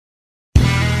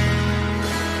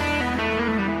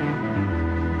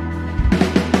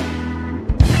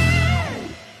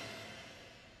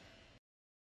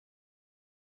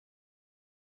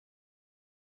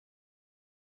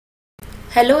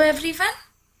Hello everyone,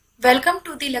 welcome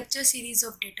to the lecture series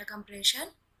of data compression.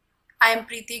 I am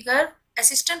Preeti Garg,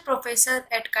 Assistant Professor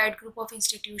at Kite Group of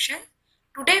Institution.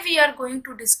 Today we are going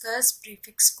to discuss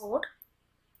prefix code.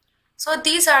 So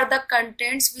these are the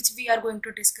contents which we are going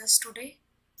to discuss today.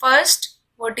 First,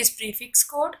 what is prefix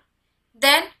code?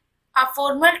 Then a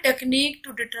formal technique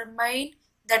to determine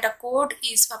that a code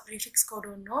is a prefix code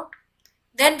or not.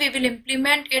 Then we will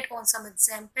implement it on some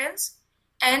examples.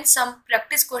 And some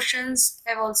practice questions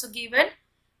have also given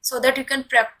so that you can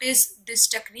practice this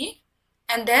technique,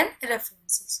 and then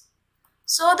references.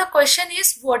 So the question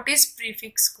is, what is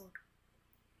prefix code?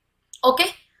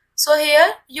 Okay, so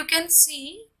here you can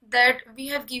see that we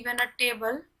have given a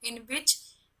table in which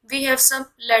we have some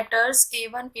letters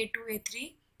A1, A2,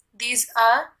 A3. These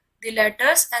are the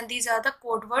letters and these are the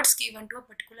code words given to a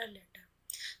particular letter.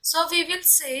 So we will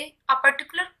say a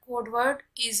particular code word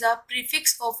is a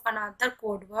prefix of another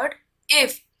code word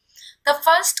if the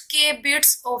first k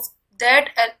bits of that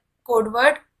code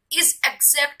word is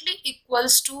exactly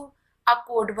equals to a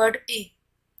code word A.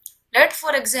 Let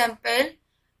for example,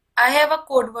 I have a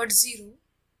code word 0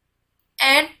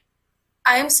 and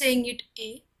I am saying it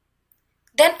A.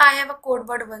 Then I have a code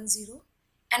word 10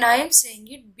 and I am saying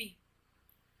it B.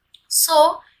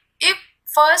 So if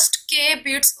first k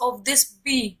bits of this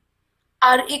B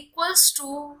are equals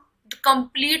to the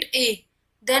complete A,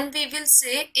 then we will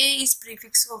say A is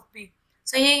prefix of B.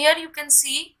 So here you can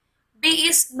see B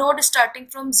is not starting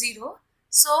from 0,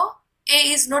 so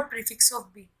A is not prefix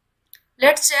of B.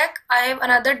 Let's check. I have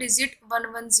another digit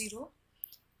 110.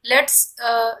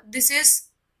 This is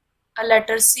a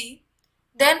letter C.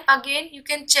 Then again you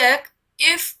can check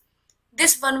if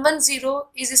this 110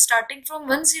 is starting from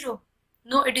 10.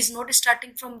 No, it is not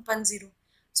starting from 10.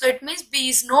 So it means B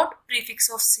is not prefix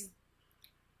of C.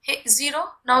 Hey,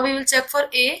 0. Now we will check for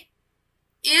A.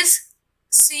 Is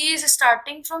C is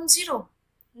starting from 0?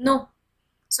 No.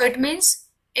 So it means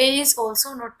A is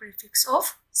also not prefix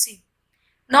of C.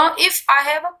 Now if I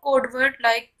have a code word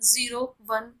like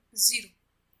 010.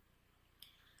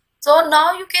 So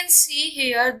now you can see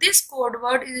here this code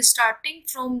word is starting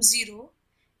from 0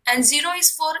 and 0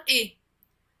 is for A.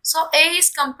 So A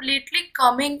is completely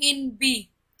coming in B.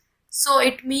 So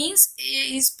it means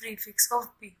A is prefix of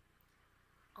B.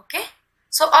 Okay.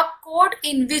 So a code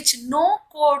in which no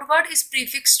code word is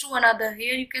prefix to another.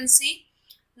 Here you can see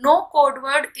no code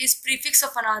word is prefix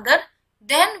of another.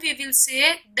 Then we will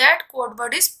say that code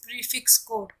word is prefix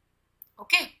code.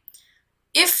 Okay.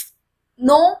 If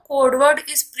no code word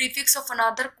is prefix of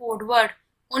another code word,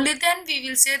 only then we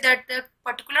will say that the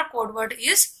particular code word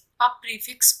is a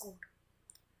prefix code.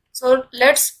 So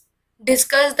let's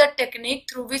discuss the technique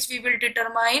through which we will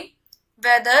determine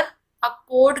whether a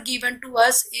code given to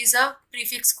us is a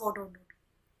prefix code or not.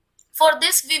 For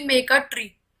this we make a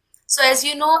tree. So as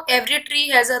you know, every tree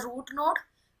has a root node.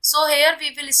 So here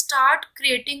we will start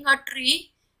creating a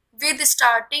tree with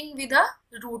starting with a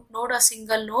root node, a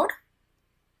single node.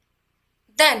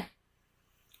 Then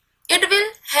it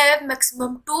will have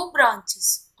maximum 2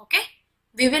 branches. Okay,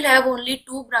 we will have only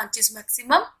 2 branches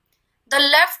maximum. The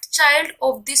left child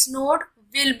of this node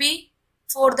will be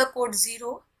for the code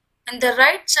 0 and the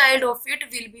right child of it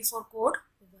will be for code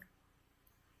 1.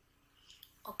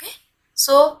 Okay,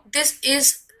 so this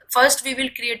is first we will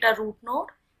create a root node.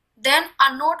 Then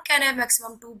a node can have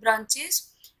maximum 2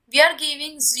 branches. We are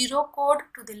giving 0 code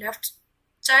to the left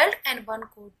child and 1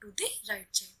 code to the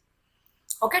right child.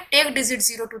 Okay, take digit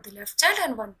 0 to the left child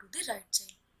and 1 to the right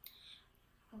child.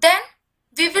 Then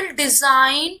we will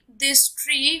design this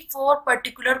tree for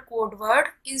particular code word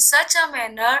in such a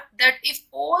manner that if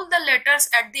all the letters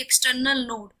at the external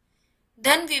node,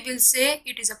 then we will say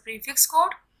it is a prefix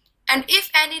code, and if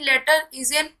any letter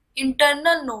is an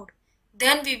internal node,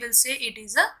 then we will say it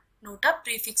is not a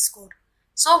prefix code.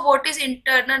 So what is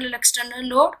internal and external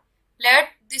node?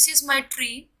 This is my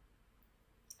tree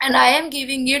and I am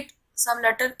giving it some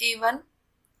letter A1,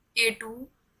 A2,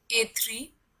 A3,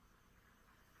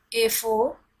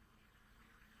 A4,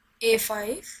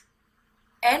 A5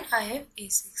 and I have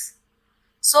A6.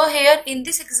 So here in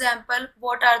this example,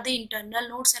 what are the internal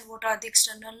nodes and what are the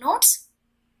external nodes?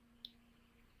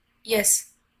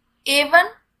 Yes, A1,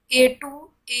 A2,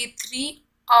 A3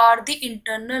 are the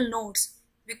internal nodes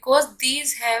because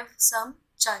these have some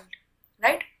child,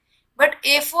 right? But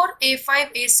A4,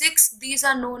 A5, A6, these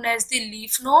are known as the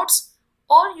leaf nodes,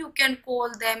 or you can call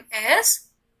them as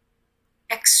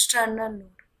external node.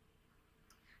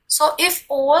 So if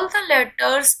all the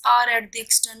letters are at the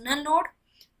external node,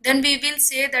 then we will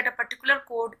say that a particular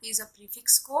code is a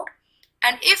prefix code.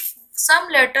 And if some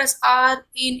letters are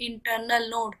in internal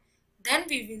node, then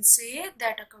we will say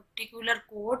that a particular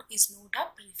code is not a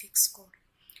prefix code.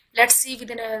 Let's see with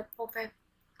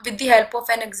the help of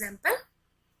an example.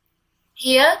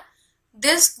 Here,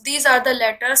 these are the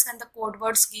letters and the code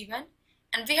words given,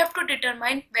 and we have to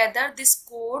determine whether this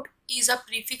code is a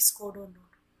prefix code or not.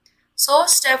 So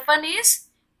step 1 is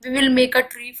we will make a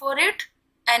tree for it,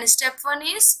 and step 1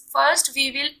 is first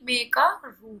we will make a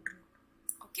root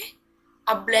node, okay,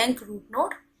 a blank root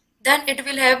node. Then it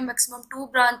will have maximum 2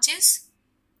 branches,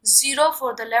 0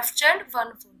 for the left child,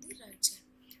 1 for the right child.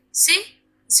 See,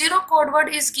 0 code word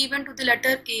is given to the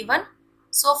letter A1.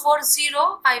 So for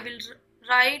 0 I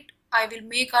will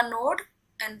make a node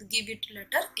and give it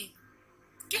letter A1.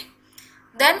 Okay.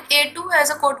 Then A2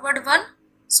 has a code word 1.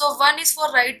 So 1 is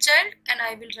for right child and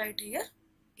I will write here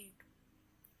A2.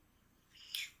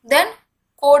 Then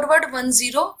code word 10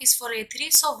 is for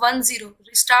A3. So 10,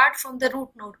 start from the root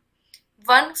node.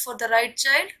 1 for the right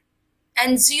child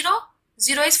and 0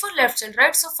 is for left child,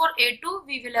 right? So for A2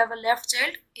 we will have a left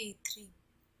child A3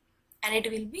 and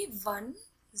it will be 10.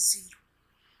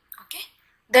 Okay.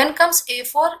 Then comes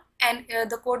A4 and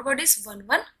the code word is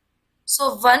 11.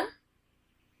 So 1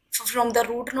 from the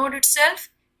root node itself,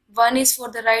 1 is for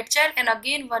the right child and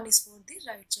again 1 is for the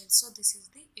right child. So this is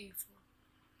the A4.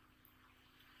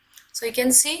 So you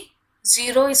can see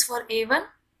 0 is for A1.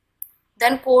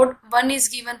 Then code 1 is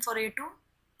given for A2.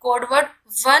 Code word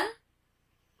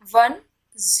 1,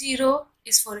 0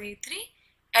 is for A3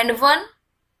 and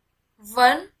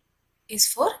 1 is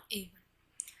for A1.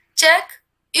 Check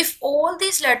if all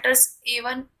these letters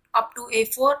A1 up to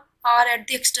A4 are at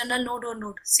the external node or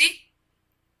not. See,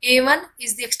 A1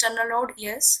 is the external node,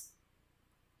 yes.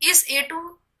 Is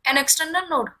A2 an external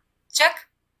node? Check.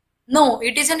 No,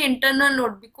 it is an internal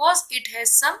node because it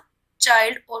has some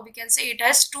child, or we can say it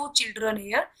has 2 children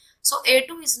here. So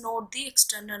A2 is not the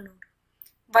external node,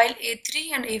 while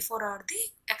A3 and A4 are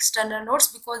the external nodes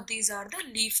because these are the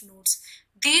leaf nodes.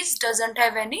 These doesn't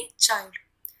have any child.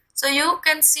 So you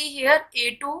can see here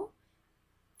A2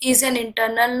 is an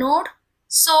internal node.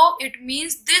 So it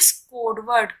means this code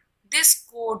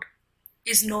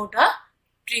is not a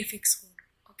prefix code.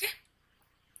 Okay.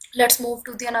 Let's move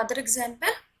to the another example.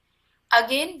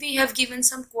 Again, we have given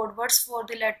some code words for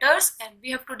the letters and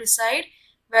we have to decide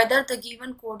whether the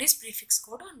given code is prefix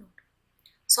code or not.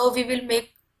 So we will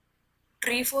make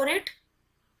tree for it,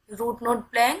 root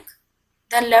node blank,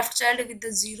 then left child with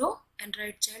the 0 and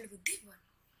right child with the 1.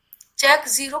 Check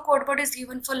 0 code word is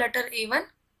given for letter A1.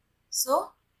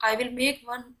 So I will make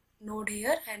one node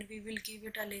here and we will give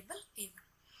it a label A1.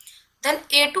 Then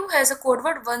A2 has a code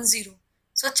word 10.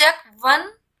 So check 1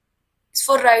 is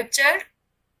for right child.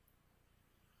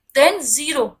 Then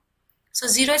 0. So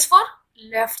 0 is for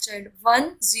left child.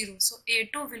 10. So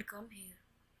A2 will come here.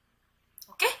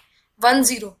 Okay. 10.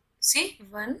 See,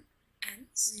 1 and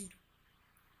 0.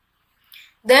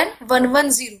 Then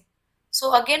 110.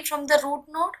 So again from the root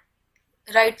node,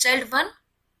 right child 1.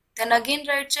 Then again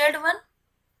right child 1.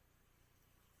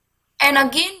 And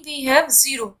again we have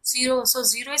 0. So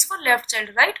 0 is for left child,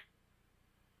 right?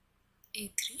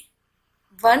 A3.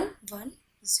 1, 1,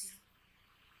 0.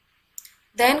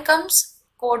 Then comes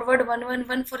code word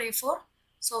 111 for A4.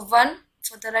 So 1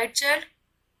 for the right child,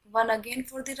 1 again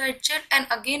for the right child and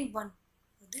again 1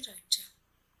 for the right child.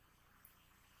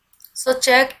 So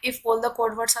check if all the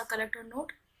code words are correct or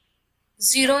not.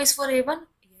 0 is for A1,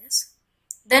 yes.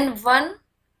 Then 1,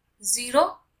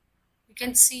 0. You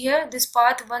can see here this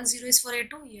path 1, 0 is for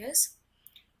A2, yes.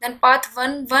 Then path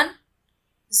 1, 1,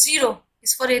 0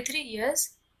 is for A3,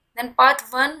 yes. Then path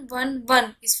 1, 1,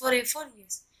 1 is for A4,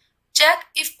 yes. Check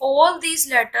if all these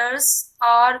letters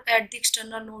are at the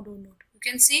external node or not. You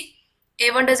can see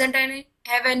A1 doesn't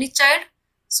have any child.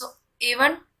 So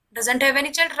A1 doesn't have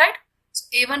any child, right? So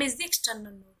A1 is the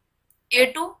external node.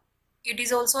 A2, it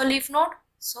is also a leaf node.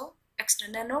 So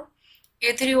external node.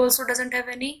 A3 also doesn't have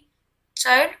any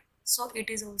child. So it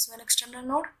is also an external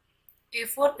node.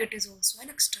 A4, it is also an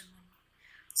external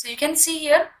node. So you can see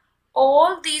here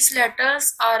all these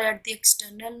letters are at the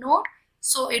external node.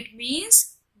 So it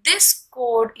means this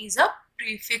code is a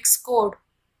prefix code.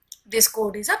 This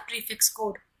code is a prefix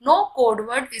code. No code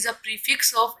word is a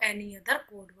prefix of any other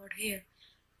code word here.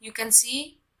 You can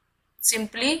see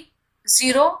simply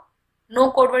 0.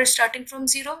 No code word is starting from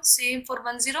 0. Same for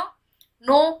 10.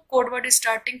 No code word is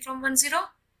starting from 10.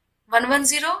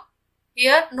 110.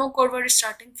 Here no code word is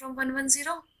starting from 110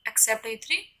 except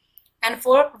A3. And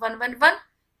for 111,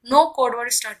 no code word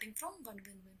is starting from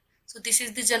 111. So this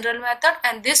is the general method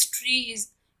and this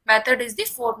method is the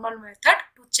formal method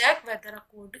to check whether a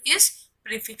code is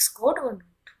prefix code or not.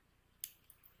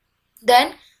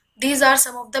 Then These are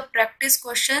some of the practice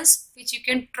questions which you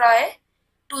can try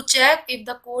to check if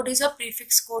the code is a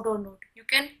prefix code or not. You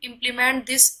can implement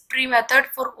this tree method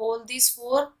for all these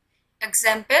 4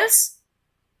 examples.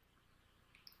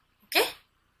 Okay.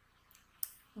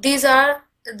 These are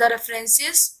the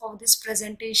references of this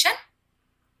presentation.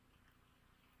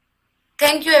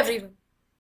 Thank you everyone.